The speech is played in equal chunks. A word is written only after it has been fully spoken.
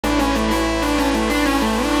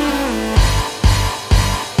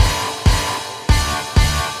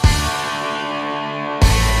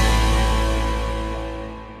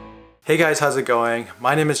Hey guys, how's it going?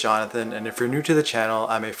 My name is Jonathan, and if you're new to the channel,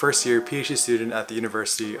 I'm a first year PhD student at the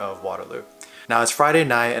University of Waterloo. Now it's Friday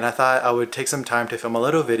night and I thought I would take some time to film a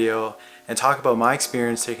little video and talk about my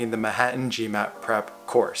experience taking the Manhattan GMAT prep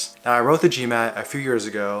course. Now I wrote the GMAT a few years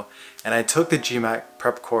ago and I took the GMAT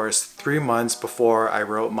prep course 3 months before I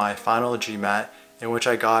wrote my final GMAT, in which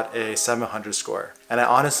I got a 700 score. And I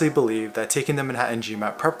honestly believe that taking the Manhattan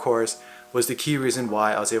GMAT prep course was the key reason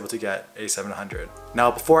why I was able to get a 700.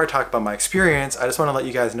 Now, before I talk about my experience, I just want to let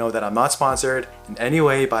you guys know that I'm not sponsored in any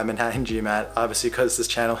way by Manhattan GMAT, obviously because this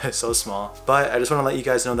channel is so small. But I just want to let you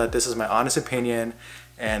guys know that this is my honest opinion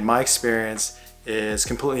and my experience is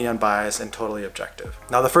completely unbiased and totally objective.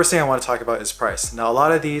 Now, the first thing I want to talk about is price. Now, a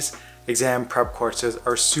lot of these exam prep courses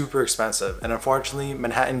are super expensive, and unfortunately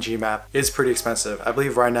Manhattan GMAT is pretty expensive. I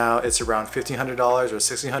believe right now it's around $1,500 or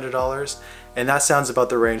 $1,600, and that sounds about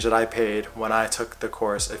the range that I paid when I took the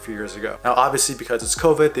course a few years ago. Now obviously because it's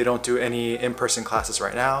COVID, they don't do any in-person classes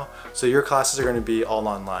right now, so your classes are going to be all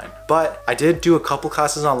online. But I did do a couple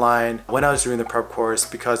classes online when I was doing the prep course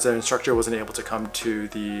because the instructor wasn't able to come to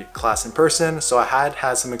the class in person, so I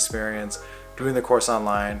had some experience doing the course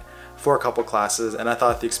online for a couple classes, and I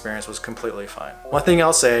thought the experience was completely fine. One thing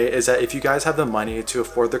I'll say is that if you guys have the money to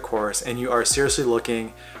afford the course and you are seriously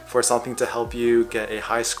looking for something to help you get a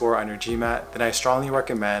high score on your GMAT, then I strongly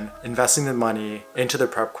recommend investing the money into the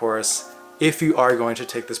prep course if you are going to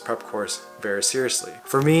take this prep course very seriously.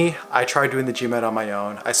 For me, I tried doing the GMAT on my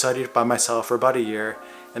own. I studied by myself for about a year,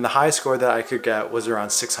 and the highest score that I could get was around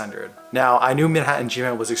 600. Now, I knew Manhattan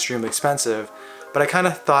GMAT was extremely expensive, but I kind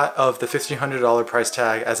of thought of the $1,500 price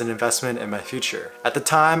tag as an investment in my future. At the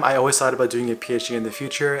time, I always thought about doing a PhD in the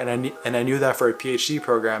future, and I knew that for a PhD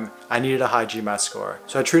program, I needed a high GMAT score.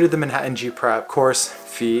 So I treated the Manhattan G Prep course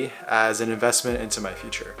fee as an investment into my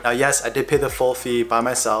future. Now yes, I did pay the full fee by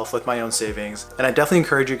myself with my own savings, and I definitely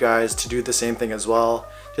encourage you guys to do the same thing as well,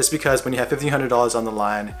 just because when you have $1,500 on the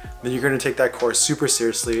line, then you're going to take that course super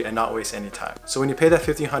seriously and not waste any time. So when you pay that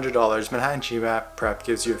 $1,500, Manhattan GMAT Prep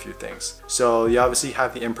gives you a few things. So you obviously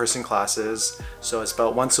have the in-person classes, so it's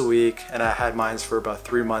about once a week, and I had mine for about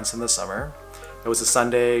 3 months in the summer. It was a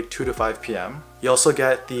Sunday, 2 to 5 p.m. You also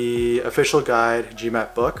get the official guide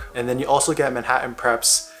GMAT book, and then you also get Manhattan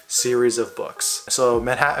Prep's series of books. So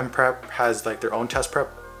Manhattan Prep has like their own test prep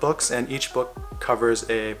books, and each book covers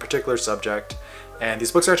a particular subject. And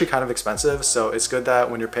these books are actually kind of expensive, so it's good that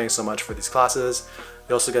when you're paying so much for these classes,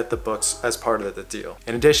 you also get the books as part of the deal.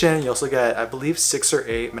 In addition, you also get, I believe, 6 or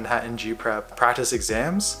 8 Manhattan G Prep practice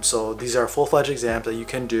exams. So these are full-fledged exams that you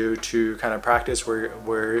can do to kind of practice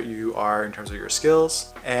where you are in terms of your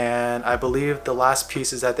skills. And I believe the last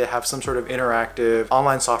piece is that they have some sort of interactive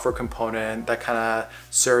online software component that kind of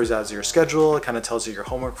serves as your schedule. It kind of tells you your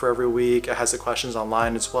homework for every week. It has the questions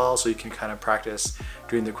online as well, so you can kind of practice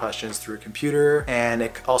doing the questions through a computer. And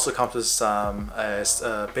it also comes with some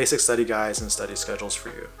basic study guides and study schedules for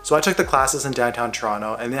you. So I took the classes in downtown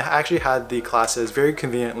Toronto, and they actually had the classes very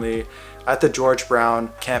conveniently at the George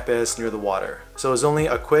Brown campus near the water. So it was only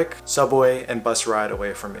a quick subway and bus ride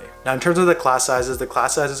away from me. Now in terms of the class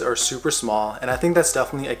sizes are super small, and I think that's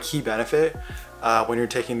definitely a key benefit when you're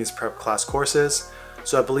taking these prep class courses.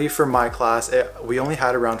 So I believe for my class, we only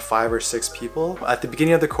had around 5 or 6 people. At the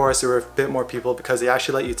beginning of the course, there were a bit more people because they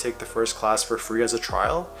actually let you take the first class for free as a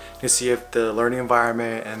trial to see if the learning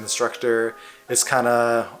environment and the instructor is kind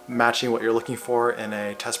of matching what you're looking for in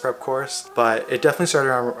a test prep course. But it definitely started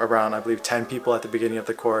around, I believe, 10 people at the beginning of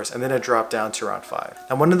the course, and then it dropped down to around 5.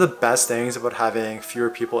 And one of the best things about having fewer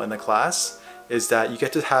people in the class is that you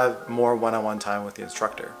get to have more one-on-one time with the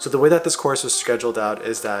instructor. So the way that this course was scheduled out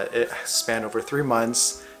is that it spanned over 3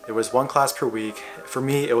 months. There was 1 class per week. For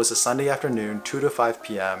me, it was a Sunday afternoon, 2 to 5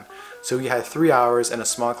 p.m. So we had 3 hours and a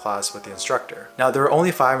small class with the instructor. Now there were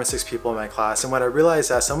only 5 or 6 people in my class, and what I realized is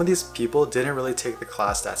that some of these people didn't really take the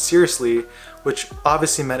class that seriously, which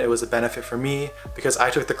obviously meant it was a benefit for me because I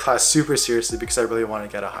took the class super seriously because I really wanted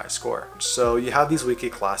to get a high score. So you have these weekly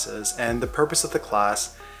classes, and the purpose of the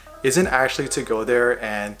class isn't actually to go there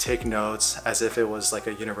and take notes as if it was like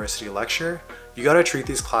a university lecture. You gotta treat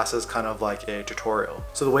these classes kind of like a tutorial.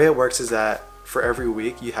 So the way it works is that for every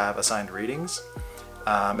week you have assigned readings,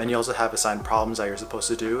 and you also have assigned problems that you're supposed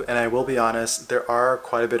to do. And I will be honest, there are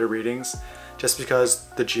quite a bit of readings just because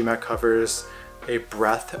the GMAT covers a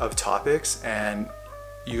breadth of topics, and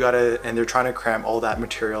they're trying to cram all that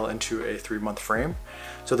material into a 3-month frame.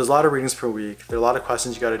 So there's a lot of readings per week, there are a lot of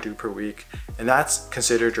questions you got to do per week, and that's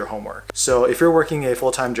considered your homework. So if you're working a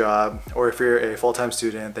full-time job or if you're a full-time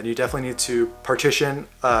student, then you definitely need to partition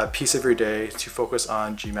a piece of your day to focus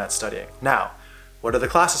on GMAT studying. Now, what are the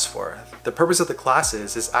classes for? The purpose of the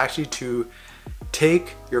classes is actually to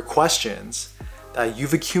take your questions that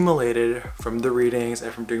you've accumulated from the readings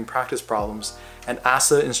and from doing practice problems and ask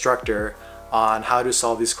the instructor on how to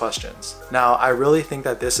solve these questions. Now, I really think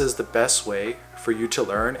that this is the best way for you to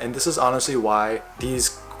learn, and this is honestly why these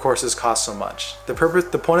courses cost so much. The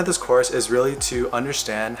point of this course is really to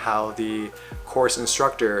understand how the course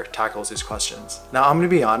instructor tackles these questions. Now, I'm gonna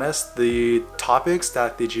be honest, the topics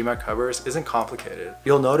that the GMAT covers isn't complicated.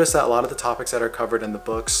 You'll notice that a lot of the topics that are covered in the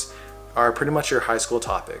books are pretty much your high school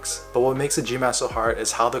topics. But what makes the GMAT so hard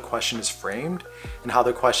is how the question is framed and how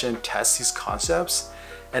the question tests these concepts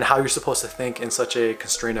and how you're supposed to think in such a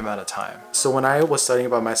constrained amount of time. So when I was studying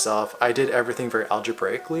by myself, I did everything very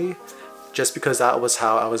algebraically, just because that was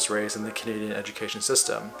how I was raised in the Canadian education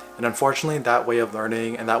system. And unfortunately, that way of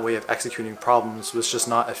learning and that way of executing problems was just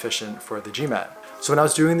not efficient for the GMAT. So when I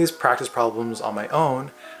was doing these practice problems on my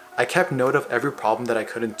own, I kept note of every problem that I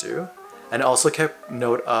couldn't do, and I also kept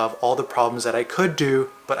note of all the problems that I could do,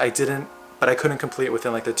 but I couldn't complete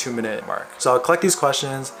within like the 2-minute mark. So I'll collect these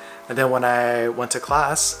questions, and then when I went to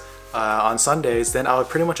class on Sundays, then I would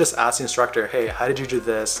pretty much just ask the instructor, hey, how did you do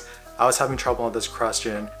this? I was having trouble with this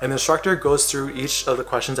question. And the instructor goes through each of the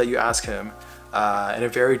questions that you ask him in a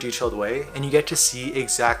very detailed way, and you get to see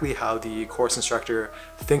exactly how the course instructor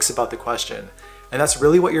thinks about the question. And that's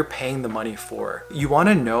really what you're paying the money for. You want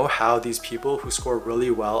to know how these people who score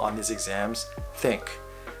really well on these exams think.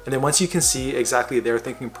 And then once you can see exactly their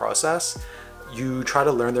thinking process, you try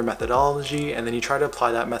to learn their methodology, and then you try to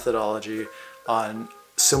apply that methodology on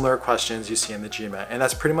similar questions you see in the GMAT. And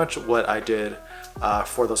that's pretty much what I did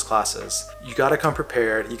for those classes. You gotta come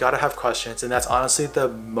prepared, you gotta have questions, and that's honestly the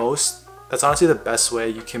best way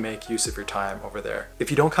you can make use of your time over there.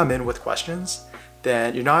 If you don't come in with questions,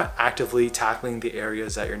 then you're not actively tackling the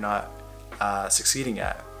areas that you're not succeeding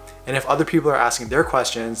at. And if other people are asking their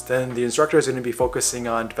questions, then the instructor is going to be focusing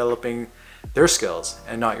on developing their skills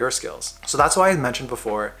and not your skills. So that's why I mentioned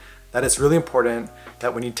before that it's really important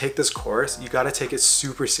that when you take this course, you got to take it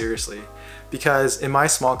super seriously. Because in my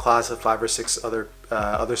small class of 5 or 6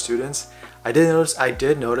 other students, I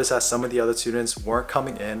did notice that some of the other students weren't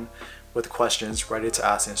coming in with questions ready to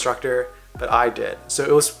ask the instructor, but I did. So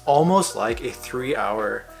it was almost like a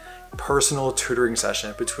 3-hour personal tutoring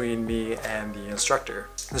session between me and the instructor.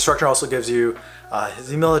 The instructor also gives you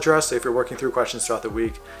his email address, so if you're working through questions throughout the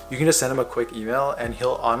week, you can just send him a quick email, and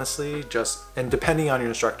he'll honestly and depending on your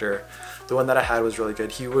instructor, the one that I had was really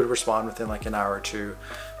good. He would respond within like an hour or two,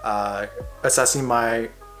 assessing my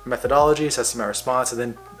methodology, assessing my response,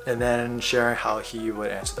 and then sharing how he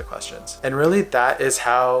would answer the questions. And really that is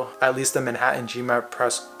how at least the Manhattan GMAT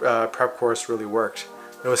prep course really worked.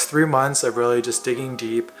 It was 3 months of really just digging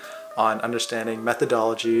deep on understanding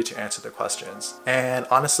methodology to answer the questions. And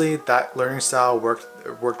honestly, that learning style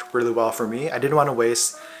worked really well for me. I didn't want to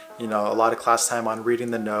waste, a lot of class time on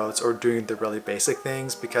reading the notes or doing the really basic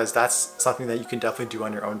things, because that's something that you can definitely do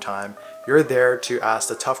on your own time. You're there to ask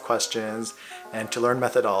the tough questions and to learn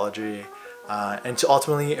methodology and to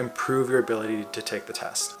ultimately improve your ability to take the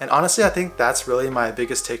test. And honestly, I think that's really my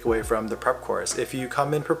biggest takeaway from the prep course. If you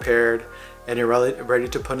come in prepared and you're really ready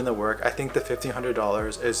to put in the work, I think the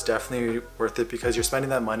 $1,500 is definitely worth it, because you're spending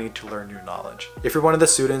that money to learn new knowledge. If you're one of the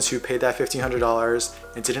students who paid that $1,500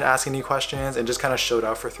 and didn't ask any questions and just kind of showed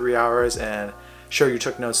up for 3 hours, and sure, you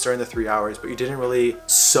took notes during the 3 hours, but you didn't really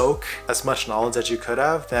soak as much knowledge as you could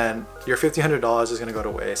have, then your $1,500 is going to go to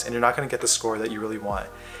waste, and you're not going to get the score that you really want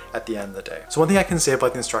at the end of the day. So one thing I can say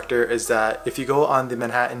about the instructor is that if you go on the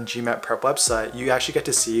Manhattan GMAT Prep website, you actually get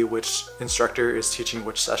to see which instructor is teaching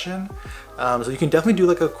which session. So you can definitely do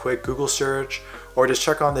like a quick Google search, or just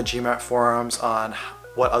check on the GMAT forums on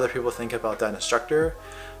what other people think about that instructor.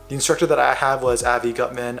 The instructor that I have was Avi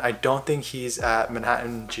Gutman. I don't think he's at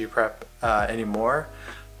Manhattan G Prep anymore,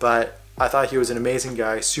 but I thought he was an amazing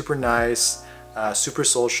guy, super nice, super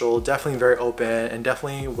social, definitely very open, and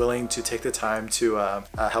definitely willing to take the time to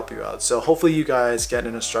help you out. So hopefully you guys get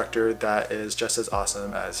an instructor that is just as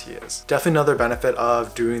awesome as he is. Definitely another benefit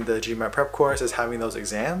of doing the GMAT prep course is having those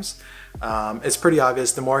exams. It's pretty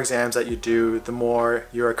obvious, the more exams that you do, the more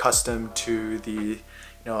you're accustomed to the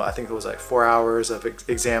I think it was like 4 hours of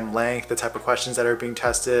exam length, the type of questions that are being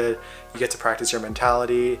tested. You get to practice your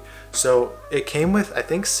mentality. So it came with, I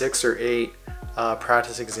think, 6 or 8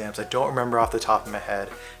 practice exams. I don't remember off the top of my head.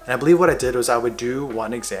 And I believe what I did was I would do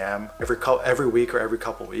one exam every week or every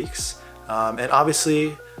couple weeks. And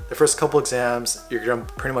obviously, the first couple exams, you're gonna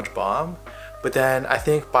pretty much bomb. But then I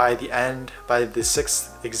think by the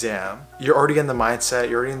 6th exam, you're already in the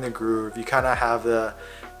mindset, you're already in the groove. You kind of have the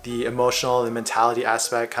emotional and mentality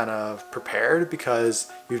aspect kind of prepared,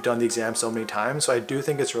 because you've done the exam so many times. So I do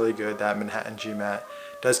think it's really good that Manhattan GMAT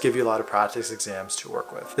does give you a lot of practice exams to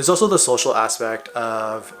work with. There's also the social aspect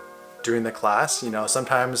of doing the class. You know,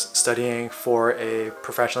 sometimes studying for a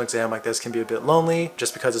professional exam like this can be a bit lonely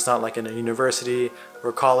just because it's not like in a university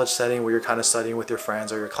or college setting where you're kind of studying with your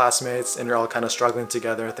friends or your classmates and you're all kind of struggling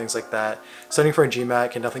together and things like that. Studying for a GMAT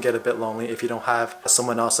can definitely get a bit lonely if you don't have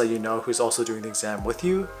someone else that you know who's also doing the exam with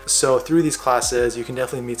you. So through these classes, you can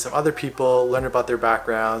definitely meet some other people, learn about their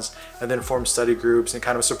backgrounds, and then form study groups and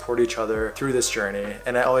kind of support each other through this journey.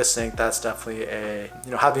 And I always think that's definitely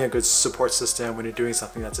having a good support system when you're doing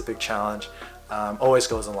something that's a big challenge always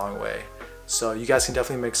goes a long way. So you guys can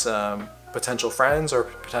definitely make some potential friends or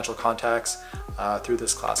potential contacts through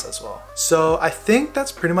this class as well. So I think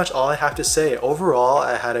that's pretty much all I have to say. Overall,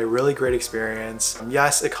 I had a really great experience.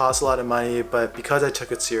 Yes, it cost a lot of money, but because I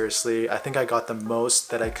took it seriously, I think I got the most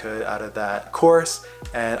that I could out of that course.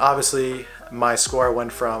 And obviously, my score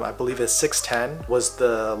went from, I believe, a 610 was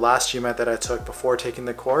the last GMAT that I took before taking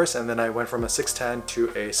the course, and then I went from a 610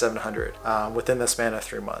 to a 700 within the span of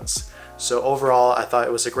 3 months. So overall, I thought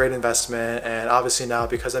it was a great investment, and obviously now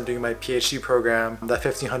because I'm doing my PhD program, that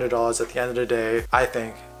 $1,500 at the end of the day, I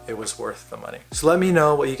think it was worth the money. So let me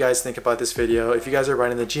know what you guys think about this video. If you guys are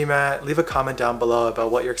writing the GMAT, leave a comment down below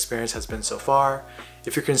about what your experience has been so far.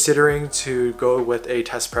 If you're considering to go with a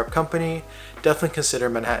test prep company, definitely consider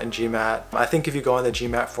Manhattan GMAT. I think if you go on the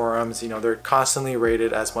GMAT forums, you know, they're constantly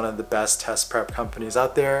rated as one of the best test prep companies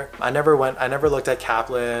out there. I never looked at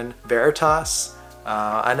Kaplan, Veritas.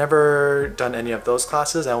 I never done any of those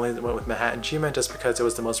classes. I only went with Manhattan GMAT just because it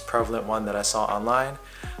was the most prevalent one that I saw online.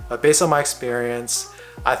 But based on my experience,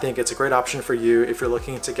 I think it's a great option for you if you're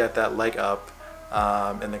looking to get that leg up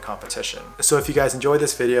in the competition. So if you guys enjoyed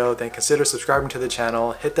this video, then consider subscribing to the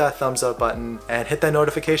channel, hit that thumbs up button, and hit that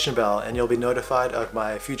notification bell, and you'll be notified of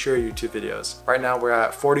my future YouTube videos. Right now we're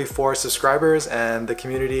at 44 subscribers and the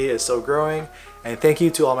community is still growing. And thank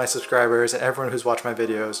you to all my subscribers and everyone who's watched my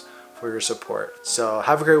videos for your support. So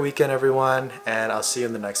have a great weekend, everyone, and I'll see you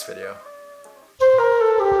in the next video.